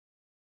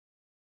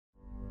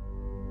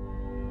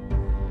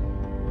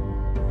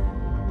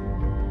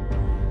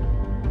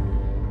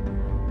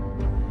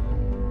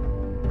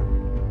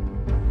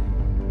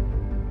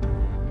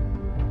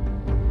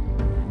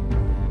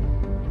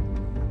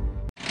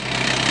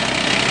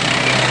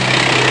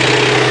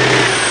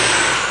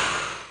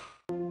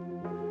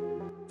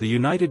The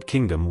United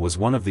Kingdom was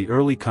one of the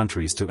early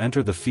countries to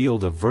enter the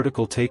field of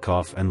vertical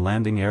takeoff and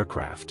landing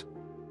aircraft.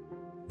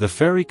 The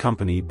Fairey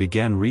company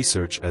began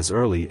research as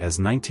early as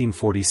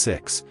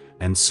 1946,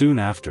 and soon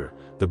after,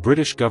 the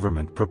British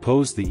government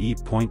proposed the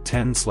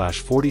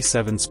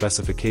E.10/47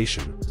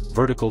 specification,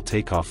 vertical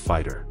takeoff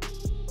fighter.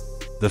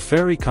 The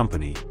Fairey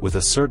company, with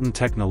a certain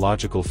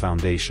technological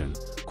foundation,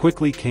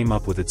 quickly came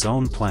up with its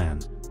own plan,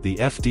 the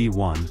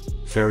FD-1,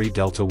 Fairey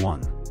Delta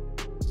I.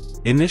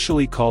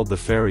 Initially called the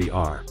Fairey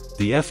R,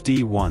 the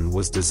FD-1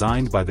 was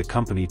designed by the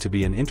company to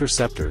be an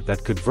interceptor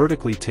that could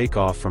vertically take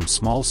off from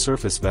small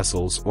surface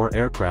vessels or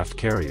aircraft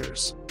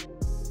carriers.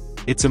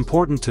 It's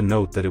important to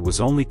note that it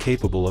was only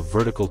capable of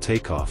vertical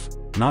takeoff,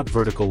 not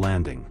vertical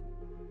landing.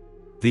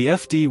 The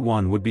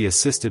FD-1 would be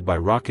assisted by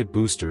rocket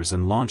boosters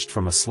and launched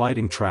from a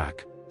sliding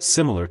track,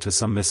 similar to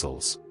some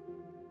missiles.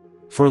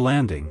 For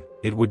landing,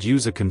 it would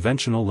use a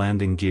conventional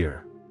landing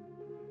gear.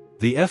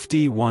 The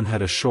FD-1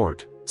 had a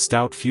short,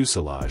 stout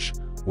fuselage,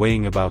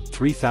 weighing about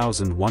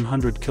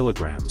 3,100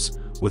 kilograms,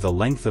 with a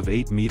length of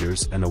 8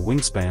 meters and a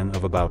wingspan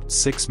of about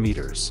 6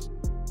 meters.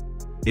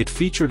 It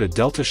featured a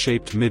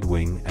delta-shaped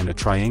midwing and a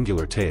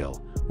triangular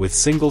tail, with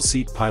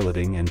single-seat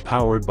piloting and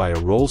powered by a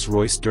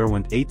Rolls-Royce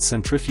Derwent 8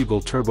 centrifugal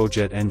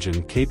turbojet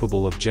engine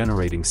capable of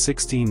generating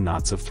 16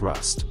 knots of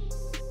thrust.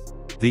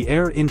 The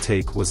air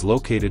intake was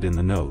located in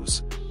the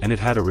nose, and it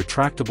had a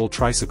retractable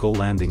tricycle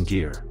landing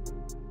gear.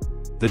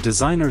 The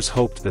designers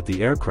hoped that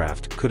the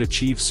aircraft could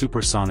achieve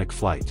supersonic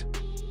flight.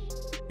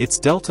 Its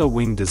delta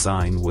wing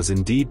design was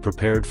indeed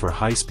prepared for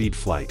high-speed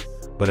flight,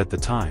 but at the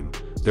time,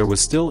 there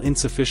was still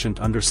insufficient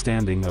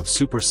understanding of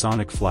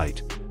supersonic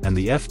flight, and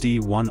the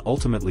FD-1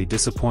 ultimately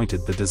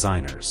disappointed the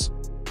designers.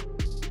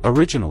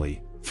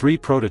 Originally, 3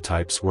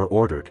 prototypes were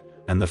ordered,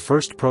 and the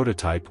first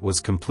prototype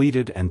was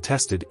completed and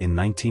tested in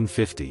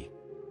 1950.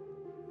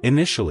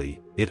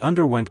 Initially, it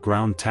underwent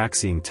ground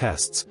taxiing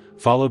tests,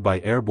 followed by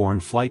airborne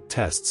flight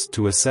tests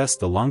to assess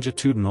the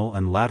longitudinal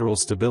and lateral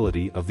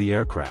stability of the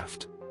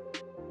aircraft.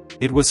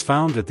 It was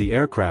found that the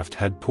aircraft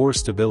had poor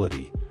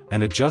stability,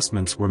 and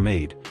adjustments were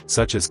made,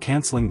 such as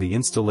cancelling the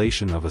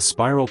installation of a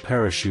spiral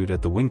parachute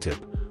at the wingtip,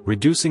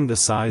 reducing the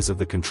size of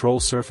the control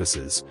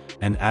surfaces,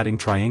 and adding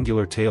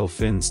triangular tail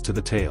fins to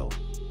the tail.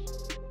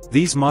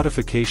 These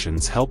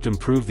modifications helped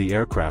improve the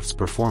aircraft's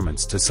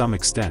performance to some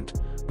extent,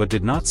 but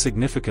did not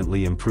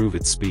significantly improve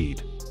its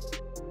speed.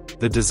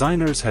 The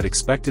designers had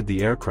expected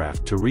the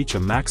aircraft to reach a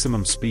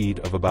maximum speed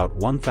of about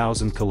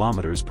 1,000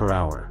 km per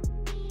hour.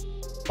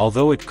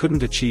 Although it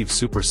couldn't achieve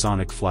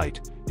supersonic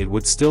flight, it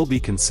would still be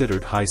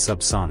considered high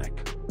subsonic.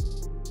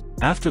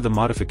 After the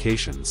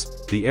modifications,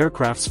 the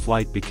aircraft's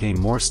flight became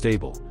more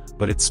stable,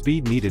 but its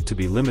speed needed to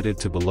be limited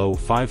to below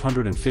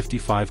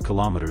 555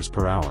 km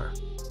per hour.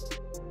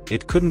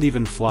 It couldn't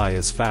even fly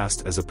as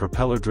fast as a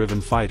propeller-driven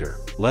fighter,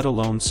 let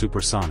alone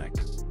supersonic.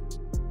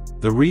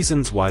 The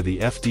reasons why the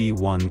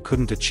FD-1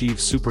 couldn't achieve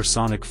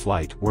supersonic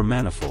flight were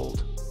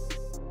manifold.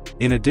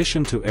 In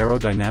addition to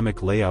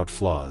aerodynamic layout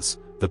flaws,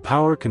 the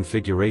power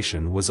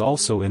configuration was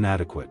also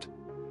inadequate.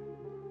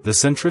 The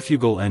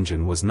centrifugal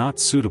engine was not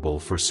suitable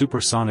for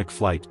supersonic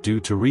flight due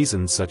to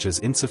reasons such as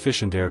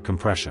insufficient air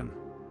compression.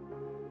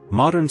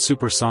 Modern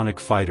supersonic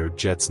fighter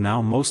jets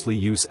now mostly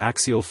use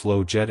axial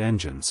flow jet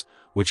engines,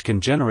 which can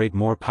generate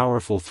more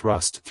powerful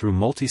thrust through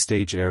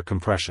multi-stage air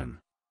compression.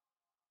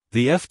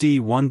 The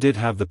FD-1 did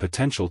have the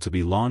potential to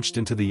be launched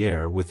into the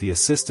air with the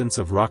assistance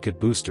of rocket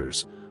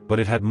boosters, but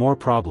it had more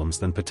problems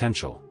than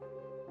potential.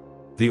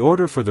 The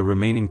order for the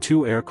remaining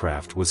 2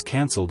 aircraft was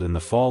cancelled in the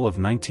fall of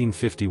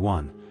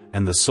 1951,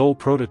 and the sole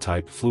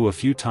prototype flew a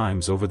few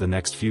times over the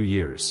next few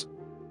years.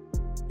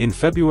 In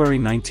February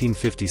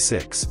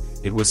 1956,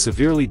 it was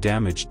severely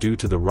damaged due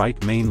to the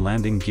right main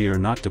landing gear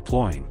not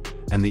deploying,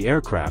 and the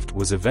aircraft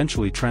was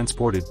eventually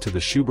transported to the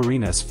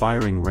Shoeburyness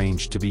firing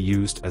range to be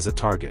used as a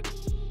target.